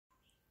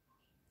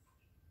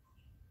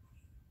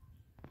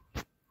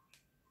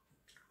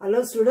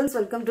Hello students,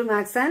 welcome to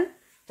Maths and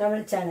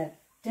Tamil channel.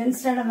 10th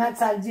Standard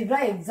Maths Algebra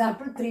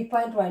example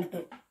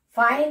 3.12.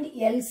 Find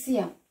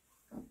LCM.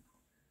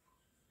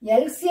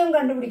 LCM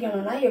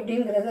கண்டுபிடிக்கணும்னா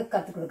எப்படிங்கறத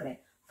கத்து கொடுக்கிறேன்.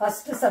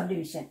 First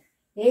subdivision.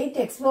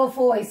 8x power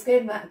 4y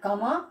squared,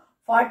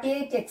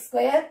 48x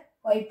squared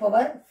y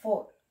power 4.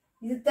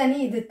 இது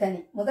தனி.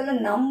 முதல்ல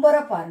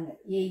நம்பரை பாருங்க.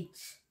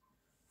 8,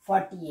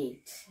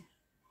 48.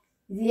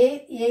 இது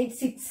 8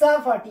 6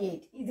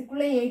 48.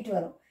 இதுக்குள்ள 8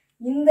 வரும்.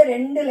 இந்த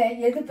ரெண்டுல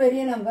எது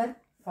பெரிய நம்பர்?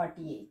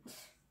 48.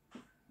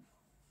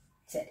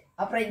 சரி,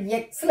 அப்புறம்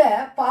xல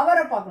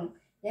பவரை பார்க்கணும்.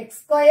 x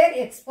ஸ்கொயர்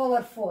x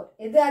பவர் 4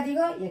 எது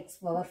அதிகம்? x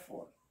power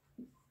 4.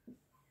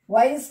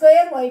 y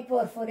square y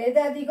power 4 எது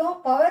அதிகம்?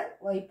 Power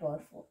y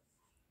power 4.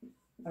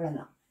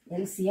 அவ்வளவுதான்.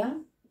 LCM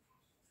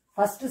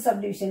ஃபர்ஸ்ட்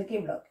சப்டிவிஷனுக்கு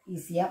இவ்வளோ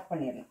ஈஸியா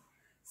பண்ணிடலாம்.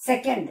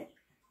 Second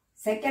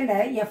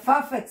f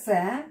of x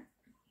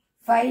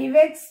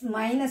 5x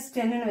minus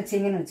 10 ன்னு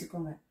வச்சீங்கன்னு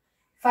வச்சுக்கோங்க.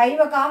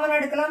 5 காமன்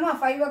எடுக்கலாமா?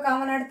 5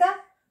 காமன் எடுத்தா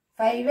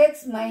 5x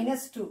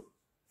minus 2,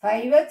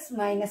 5x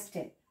minus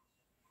 10.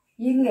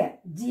 இங்க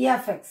g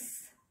of x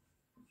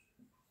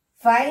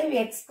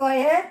 5x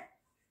square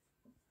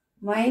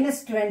minus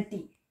 20.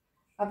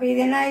 அப்ப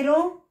இது என்ன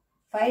ஆயிரும்?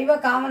 5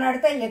 காமன்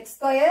எடுத்தா x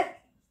square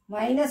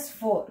minus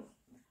 4.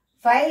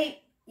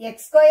 5x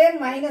square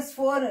minus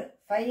 4,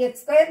 5x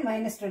square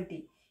minus 20.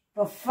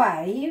 இப்போ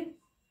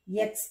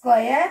 5x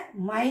square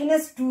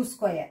minus 2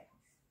 square.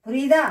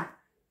 புரியுதா?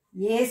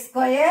 a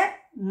square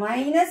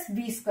minus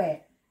b square.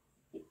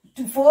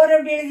 4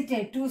 எப்படி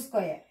எழுதிட்டேன்? 2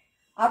 square.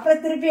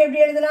 அப்புறம் திருப்பி எப்படி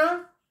எழுதலாம்?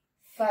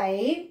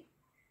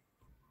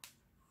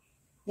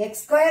 5x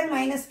square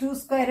minus 2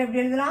 square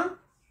எப்படி எழுதலாம்?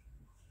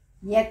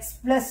 x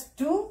plus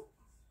 2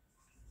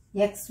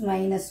 x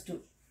minus 2.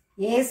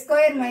 a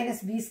square minus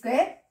b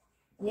square,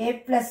 a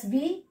plus b,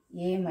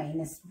 a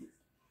minus b.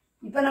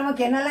 இப்போ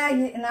நமக்கு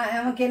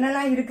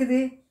என்னலாம் இருக்குது?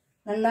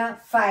 நல்லா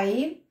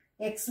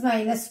 5x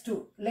minus 2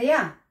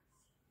 இல்லையா?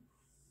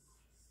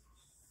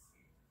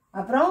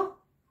 அப்புறம்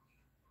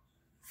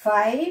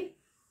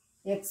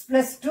 5x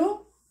plus 2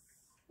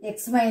 x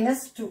minus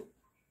 2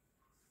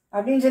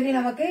 அப்படின்னு சொல்லி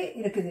நமக்கு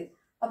இருக்குது.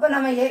 அப்ப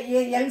நம்ம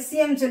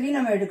LCM சொல்லி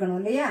நம்ம எடுக்கணும்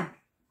இல்லையா?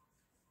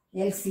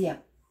 LCM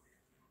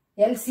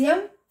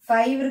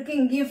 5 இருக்கு,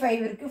 இங்கேயும்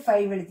 5 இருக்கு,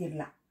 5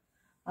 எழுதிடலாம்.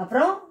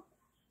 அப்புறம்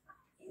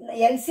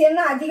LCM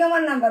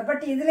அதிகமான நம்பர்,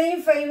 பட்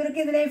இதுலயும் 5 இருக்கு,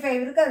 இதுலயும்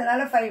 5 இருக்கு,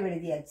 அதனால 5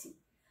 எழுதியாச்சு.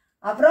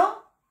 அப்புறம்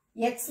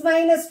x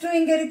minus 2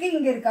 இங்க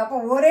இருக்கு. அப்ப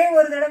ஒரே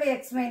ஒரு தடவை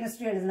x minus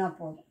 2 எழுதினா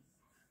போதும்.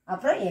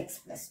 அப்புறம் x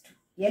plus 2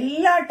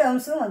 எல்லா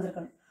டேர்ம்ஸும்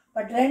வந்திருக்கணும்.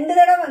 பட் ரெண்டு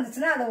தடவை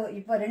வந்துச்சுன்னா அது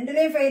இப்போ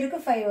ரெண்டுலேயும் 5 இருக்கு,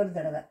 5 ஒரு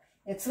தடவை.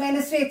 x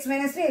minus 2 x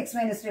minus 2 x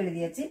minus 2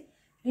 எழுதியாச்சு.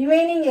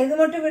 ரிமைனிங் எது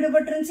மட்டும்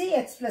விடுபட்டு இருந்துச்சு?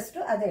 x plus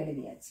 2 அதை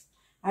எழுதியாச்சு.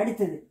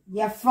 அடுத்தது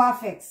f of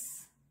x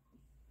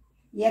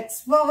x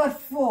power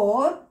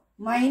 4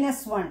 minus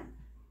 1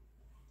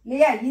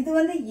 இல்லையா? இது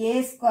a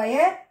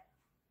square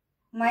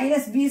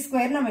minus b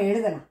square நம்ம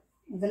எழுதலாம்.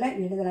 இதெல்லாம்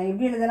எழுதலாம்.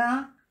 எப்படி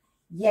எழுதலாம்?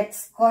 x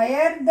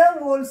square the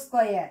whole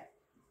square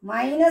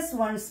minus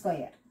 1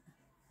 square.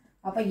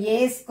 அப்ப a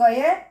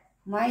square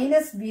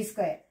minus b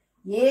square.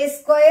 a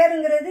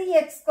squareங்கிறது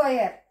x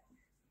square,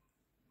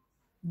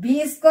 b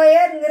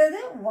squareங்கிறது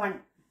 1.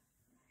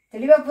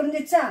 தெளிவா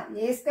புரிஞ்சுச்சா?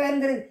 a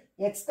squareங்கிறது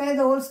x square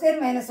the whole square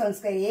minus 1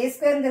 square. a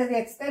squareங்கிறது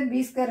x square,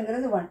 b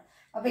squareங்கிறது 1.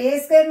 அப்ப a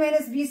square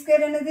minus b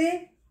square என்னது?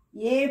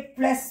 a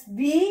plus b,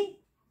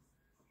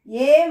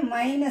 a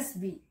minus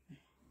b.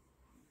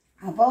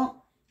 அப்போ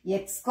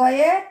x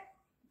square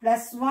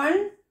plus 1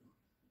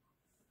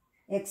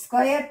 x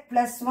square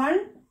plus 1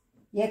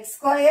 x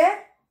square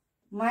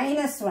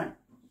minus 1.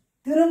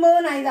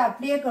 திரும்பவும் நான் இதை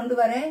அப்படியே கொண்டு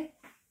வரேன்.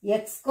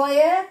 x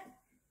square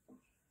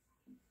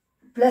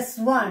plus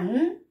 1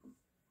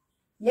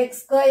 x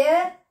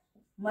square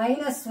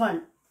minus 1.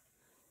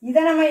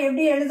 இதை நம்ம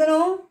எப்படி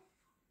எழுதணும்?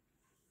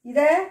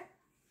 இதை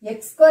x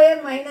square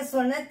minus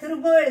 1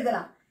 திரும்பவும்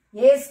எழுதலாம்.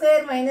 a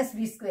square minus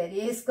b square,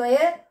 a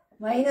square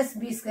minus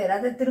b square.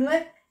 அதை திரும்ப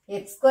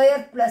x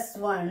square plus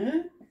 1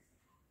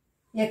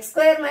 x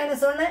square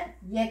minus 1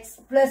 x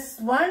plus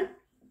 1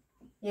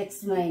 x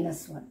minus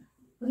 1.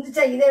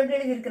 புரிஞ்சுச்சா? இதை எப்படி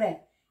எழுதியிருக்கிறேன்?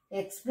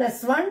 x plus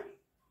 1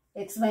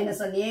 x minus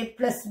 1, a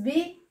plus b,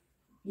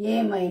 a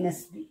minus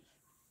b.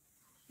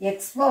 x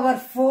power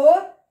 4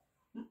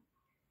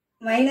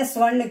 minus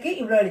 1க்கு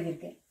இவ்வளோ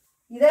எழுதியிருக்கேன்.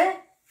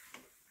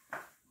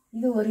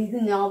 இது ஒரு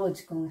ஞாபகம்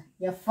வச்சுக்கோங்க.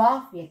 f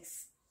of x.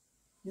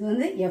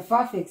 இது f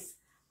of x.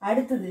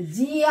 அடுத்தது g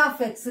of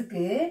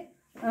xக்கு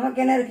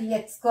நமக்கு என்ன இருக்கு?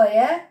 x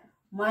square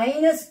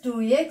minus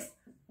 2x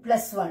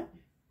plus 1.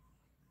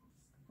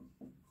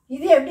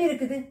 இது எப்படி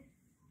இருக்குது?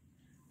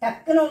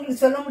 டக்குன்னு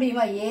உங்களுக்கு சொல்ல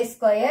முடியுமா? a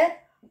square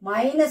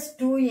minus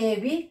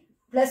 2ab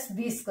plus b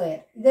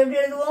square. இது எப்படி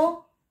எழுதுவோம்?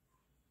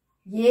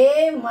 a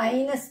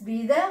minus b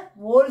the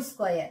whole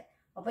square.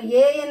 அப்ப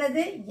a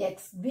என்னது? x,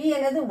 b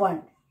என்னது? 1,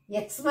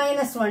 x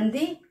minus 1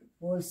 the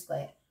whole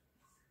square.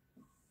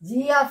 g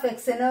of x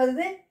என்ன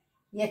வருது?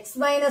 x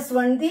minus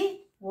 1 the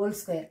whole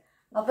square.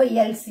 அப்ப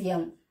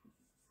LCM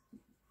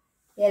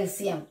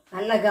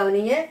நல்லா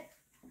கவனிங்க.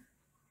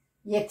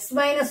 x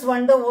minus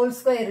 1 the whole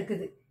square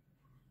இருக்குது.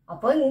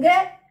 அப்போ இங்க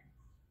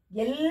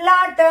எல்லா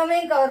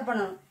டேர்மையும் கவர்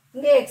பண்ணணும்.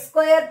 இங்க எக்ஸ்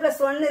ஸ்கொயர்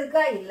பிளஸ் 1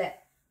 இருக்கா? இல்லை.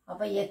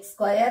 அப்போ எக்ஸ்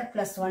ஸ்கொயர்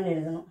பிளஸ் 1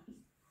 எழுதணும்.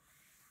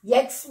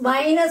 எக்ஸ்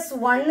மைனஸ்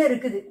 1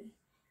 இருக்குது.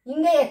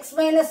 இங்க X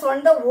minus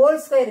 1 the whole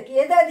square இருக்கு.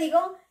 எது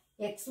அதிகம்?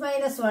 X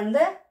minus 1 the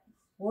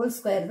whole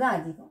square தான்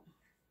அதிகம்.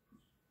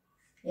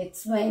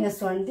 X minus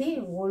 1 the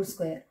whole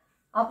square.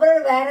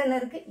 அப்புறம் வேற என்ன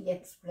இருக்கு?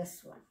 X plus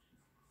 1.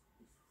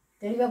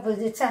 தெளிவா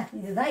புரிஞ்சிச்சா?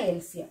 இதுதான்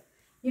எல்சிஎம்.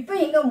 இப்போ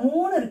இங்க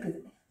 3 இருக்குது.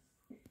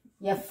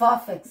 F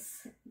of X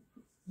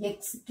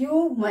X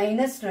cube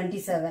minus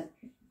 27.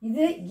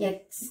 இது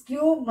எக்ஸ்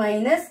கியூப்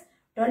மைனஸ்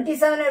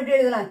 27 எப்படி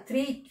எழுதலாம்?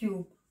 3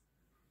 cube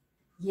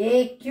a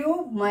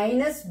cube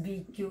minus B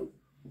cube.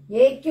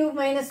 A cube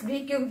minus B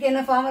கியூப்க்கு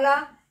என்ன formula?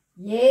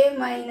 A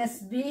minus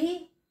B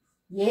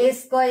A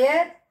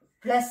square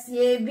plus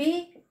AB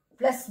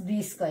plus B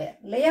square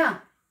இல்லையா?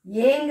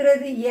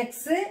 ஏங்கிறது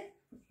X,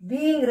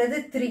 பிங்கிறது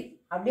 3.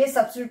 அப்படியே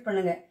substitute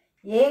பண்ணுங்க.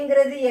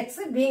 ஏங்கிறது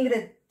எக்ஸ்,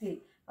 பிங்கிறது 3.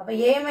 அப்ப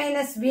ஏ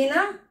மைனஸ்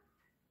பினா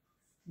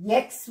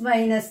எக்ஸ்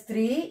மைனஸ்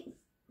 3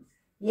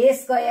 ஏ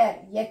square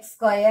X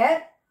square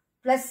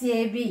plus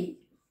AB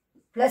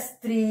plus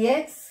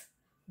 3x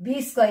B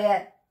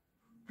square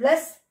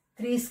plus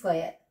 3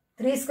 square.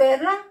 3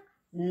 ஸ்கொயர்னா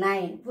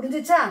 9.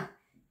 புரிஞ்சுச்சா?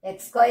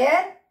 X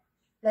square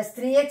plus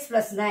 3x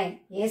plus 9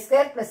 ஏ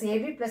square plus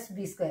AB plus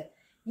B square.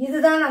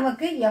 இதுதான்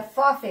நமக்கு F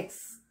of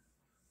X.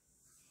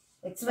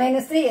 X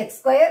minus 3 X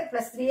square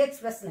plus 3x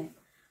plus 9.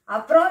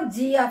 அப்புறம்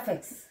G of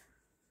X.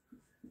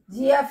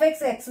 G of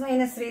X X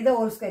minus 3 the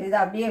whole square. இதை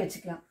அப்படியே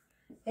வச்சுக்கலாம்.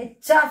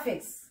 H of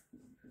X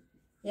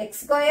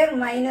X square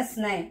minus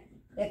 9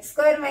 X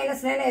square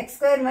minus 9 X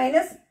square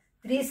minus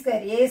 3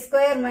 square A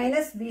square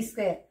minus B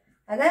square.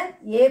 அதான்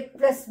ஏ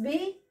plus B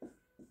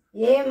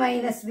A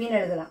minus பின்னு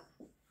எழுதலாம்.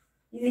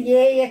 இது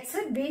ax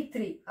B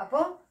 3.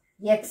 அப்போ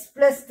X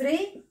plus 3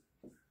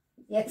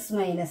 X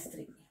minus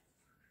 3.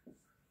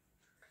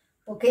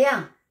 ஓகேயா?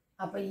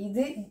 அப்போ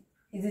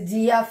இது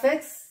ஜி ஆஃப்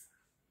எக்ஸ்,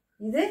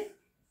 இது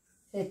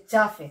H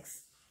of X.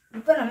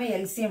 இப்போ நம்ம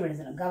எல்சிஎம்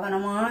எழுதணும்.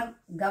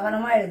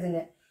 கவனமா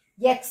எழுதுங்க.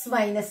 X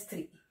minus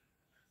 3.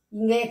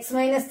 இங்க எக்ஸ்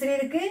மைனஸ் 3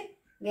 இருக்கு.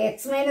 இங்க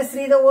X minus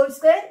 3 the whole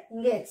square.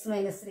 இங்க எக்ஸ்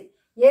மைனஸ் 3.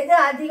 எது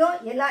அதிகம்?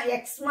 எல்லாம்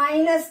X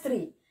minus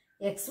 3.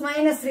 X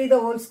minus 3 the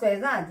whole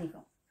square தான்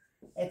அதிகம்.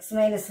 X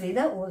minus 3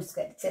 the whole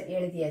square. சரி,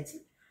 எழுதியாச்சு.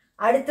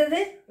 அடுத்தது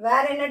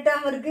வேற என்ன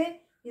டேர்ம் இருக்கு?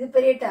 இது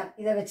பெரிய டேர்ம்.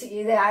 இதை வச்சு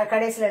இதை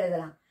கடைசியில்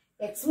எழுதலாம்.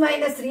 எக்ஸ்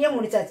மைனஸ் 3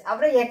 முடிச்சாச்சு.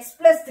 அப்புறம் எக்ஸ்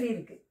பிளஸ் 3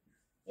 இருக்கு.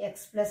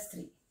 X plus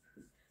 3.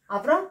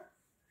 அப்புறம்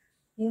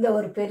இந்த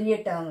ஒரு பெரிய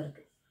டேர்ம்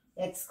இருக்கு.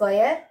 X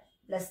square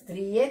plus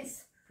 3x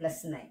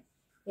plus 9.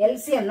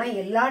 எல்சிஎம்னா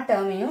எல்லா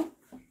டேர்மையும்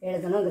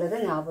எழுதணுங்கிறத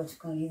ஞாபகம்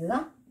வச்சுக்கோங்க.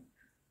 இதுதான்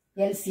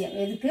எல்சிஎம்.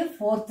 எதுக்கு?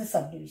 4th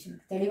subdivision.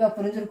 தெளிவாக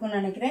புரிஞ்சிருக்கும்னு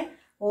நினைக்கிறேன்.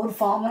 ஒரு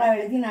ஃபார்முலா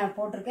எழுதி நான்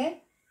போட்டிருக்கேன்.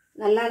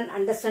 நல்லா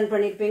அண்டர்ஸ்டாண்ட்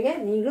பண்ணியிருப்பீங்க.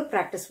 நீங்களும்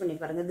ப்ராக்டிஸ் பண்ணி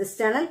பாருங்க. This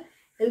channel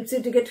helps you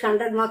to get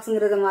 100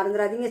 மார்க்ஸ்ங்கிறத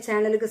மறந்துடாதீங்க.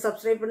 சேனலுக்கு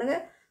சப்ஸ்கிரைப் பண்ணுங்க.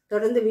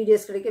 தொடர்ந்து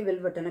வீடியோஸ் கிடைக்க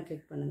பெல் பட்டனை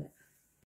கிளிக் பண்ணுங்க.